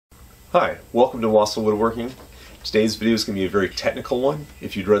Hi, welcome to Wassell Woodworking. Today's video is going to be a very technical one.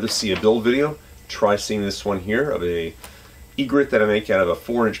 If you'd rather see a build video, try seeing this one here of a egret that I make out of a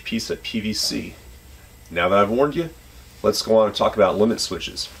 4-inch piece of PVC. Now that I've warned you, let's go on and talk about limit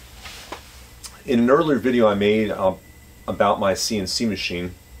switches. In an earlier video I made about my CNC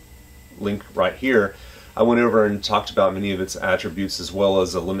machine, link right here, I went over and talked about many of its attributes as well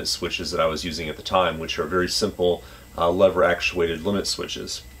as the limit switches that I was using at the time, which are very simple lever actuated limit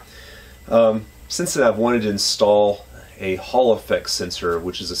switches. Since then I've wanted to install a Hall effect sensor,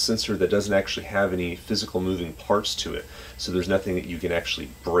 which is a sensor that doesn't actually have any physical moving parts to it, so there's nothing that you can actually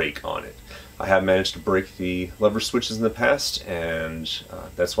break on it. I have managed to break the lever switches in the past, and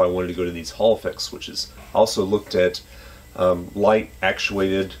that's why I wanted to go to these Hall effect switches. I also looked at light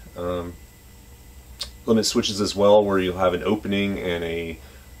actuated limit switches as well, where you'll have an opening and a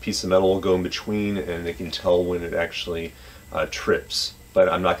piece of metal will go in between and they can tell when it actually trips. But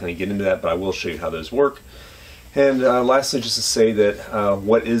I'm not going to get into that, but I will show you how those work. And lastly, just to say that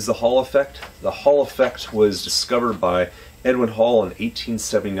what is the Hall effect? The Hall effect was discovered by Edwin Hall in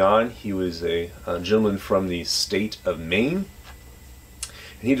 1879. He was a gentleman from the state of Maine.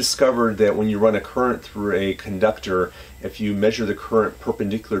 And he discovered that when you run a current through a conductor, if you measure the current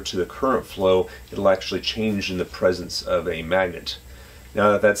perpendicular to the current flow, it'll actually change in the presence of a magnet.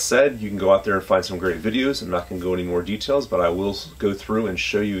 Now that that's said, you can go out there and find some great videos. I'm not going to go into more details, but I will go through and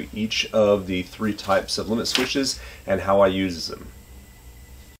show you each of the 3 types of limit switches and how I use them.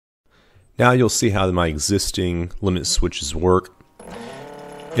 Now you'll see how my existing limit switches work.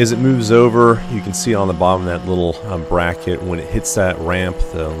 As it moves over, you can see on the bottom of that little bracket, when it hits that ramp,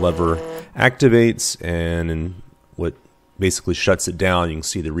 the lever activates, and in what basically shuts it down, you can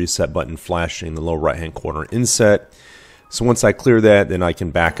see the reset button flashing in the lower right hand corner inset. So once I clear that, then I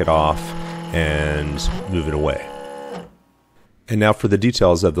can back it off and move it away. And now for the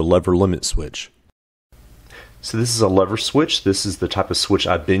details of the lever limit switch. So this is a lever switch. This is the type of switch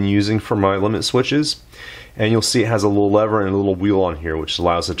I've been using for my limit switches. And you'll see it has a little lever and a little wheel on here, which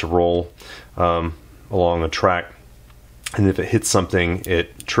allows it to roll along a track. And if it hits something,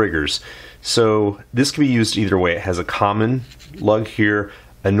 it triggers. So this can be used either way. It has a common lug here,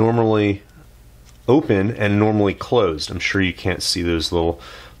 a normally open and normally closed. I'm sure you can't see those little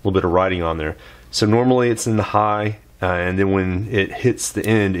bit of writing on there. So normally it's in the high, and then when it hits the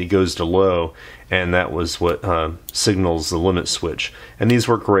end it goes to low, and that was what signals the limit switch. And these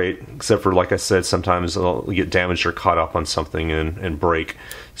work great, except for, like I said, sometimes they'll get damaged or caught up on something and break.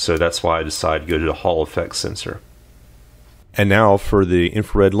 So that's why I decided to go to the Hall effect sensor. And now for the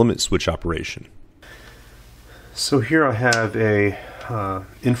infrared limit switch operation. So here I have a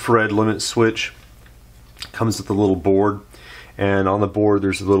infrared limit switch. Comes with a little board, and on the board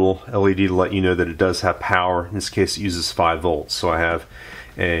there's a little LED to let you know that it does have power. In this case it uses 5 volts. So I have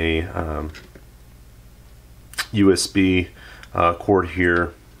a USB cord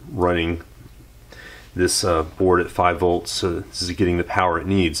here running this board at 5 volts, so this is getting the power it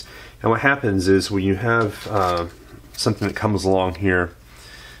needs. And what happens is when you have something that comes along here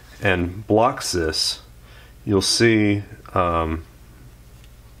and blocks this, you'll see the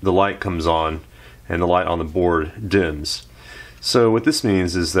light comes on and the light on the board dims. So what this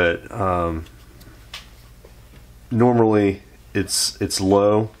means is that normally it's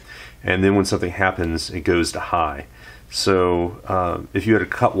low, and then when something happens it goes to high. So if you had a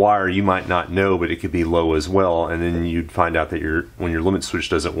cut wire, you might not know, but it could be low as well, and then you'd find out that when your limit switch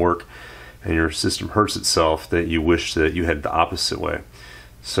doesn't work and your system hurts itself, that you wish that you had the opposite way.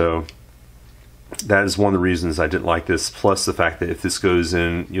 So that is one of the reasons I didn't like this, plus the fact that if this goes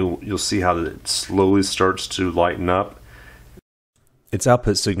in, you'll see how it slowly starts to lighten up. Its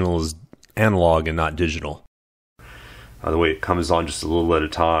output signal is analog and not digital. The way it comes on just a little at a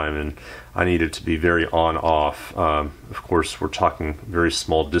time, and I need it to be very on-off. Of course, we're talking very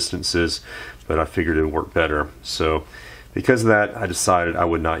small distances, but I figured it would work better. So because of that, I decided I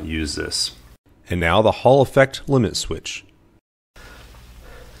would not use this. And now the Hall effect limit switch.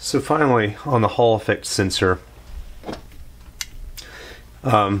 So finally, on the Hall effect sensor,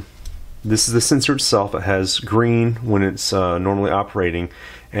 this is the sensor itself. It has green when it's normally operating,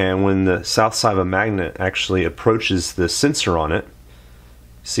 and when the south side of a magnet actually approaches the sensor on it,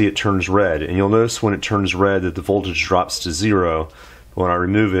 see, it turns red. And you'll notice when it turns red that the voltage drops to 0. But when I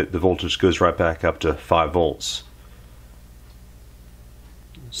remove it, the voltage goes right back up to 5 volts.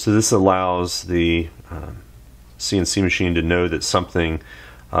 So this allows the CNC machine to know that something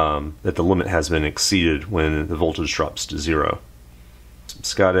that the limit has been exceeded when the voltage drops to 0.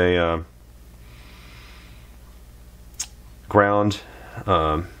 It's got a ground,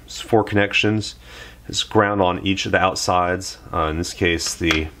 4 connections. It's ground on each of the outsides. In this case,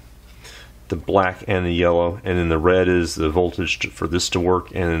 the the black and the yellow, and then the red is the voltage for this to work,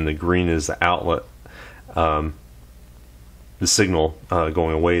 and then the green is the outlet, the signal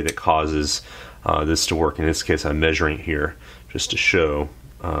going away that causes this to work. In this case, I'm measuring it here just to show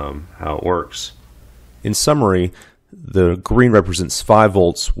how it works. In summary, the green represents 5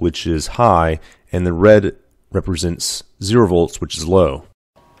 volts, which is high, and the red represents 0 volts, which is low.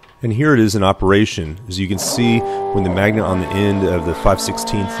 And here it is in operation. As you can see, when the magnet on the end of the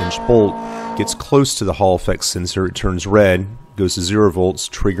 5/16 inch bolt gets close to the Hall effect sensor, it turns red, goes to 0 volts,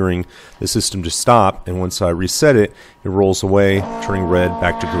 triggering the system to stop, and once I reset it, it rolls away, turning red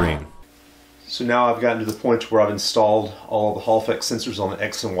back to green. So now I've gotten to the point where I've installed all of the Hall effect sensors on the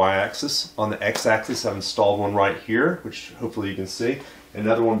X and Y axis. On the X axis, I've installed one right here, which hopefully you can see,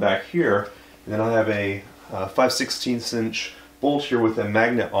 another one back here, and then I have a 5/16 inch bolt here with a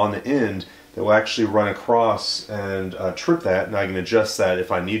magnet on the end that will actually run across and trip that, and I can adjust that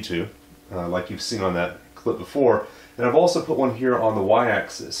if I need to, like you've seen on that clip before. And I've also put one here on the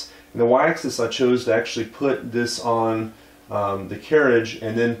Y-axis. And the Y-axis I chose to actually put this on the carriage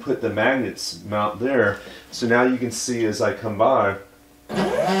and then put the magnets mount there. So now you can see as I come by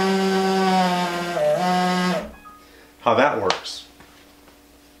how that works.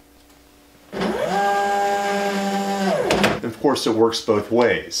 Of course, it works both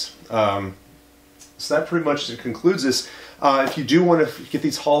ways. So that pretty much concludes this. If you do want to get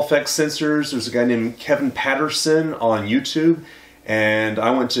these Hall effect sensors, there's a guy named Kevin Patterson on YouTube, and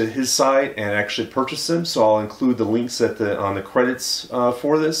I went to his site and actually purchased them. So I'll include the links on the credits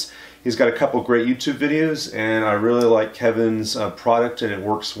for this. He's got a couple great YouTube videos, and I really like Kevin's product, and it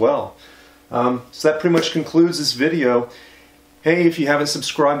works well. So that pretty much concludes this video. Hey, if you haven't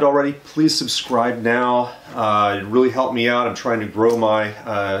subscribed already, please subscribe now. It really helped me out. I'm trying to grow my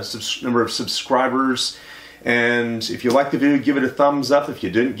number of subscribers. And if you like the video, give it a thumbs up. If you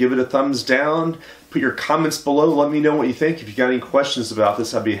didn't, give it a thumbs down. Put your comments below. Let me know what you think. If you got any questions about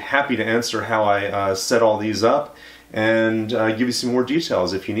this, I'd be happy to answer how I set all these up and give you some more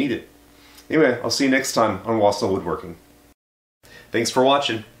details if you need it. Anyway, I'll see you next time on Wassell Woodworking. Thanks for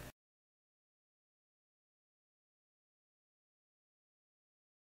watching.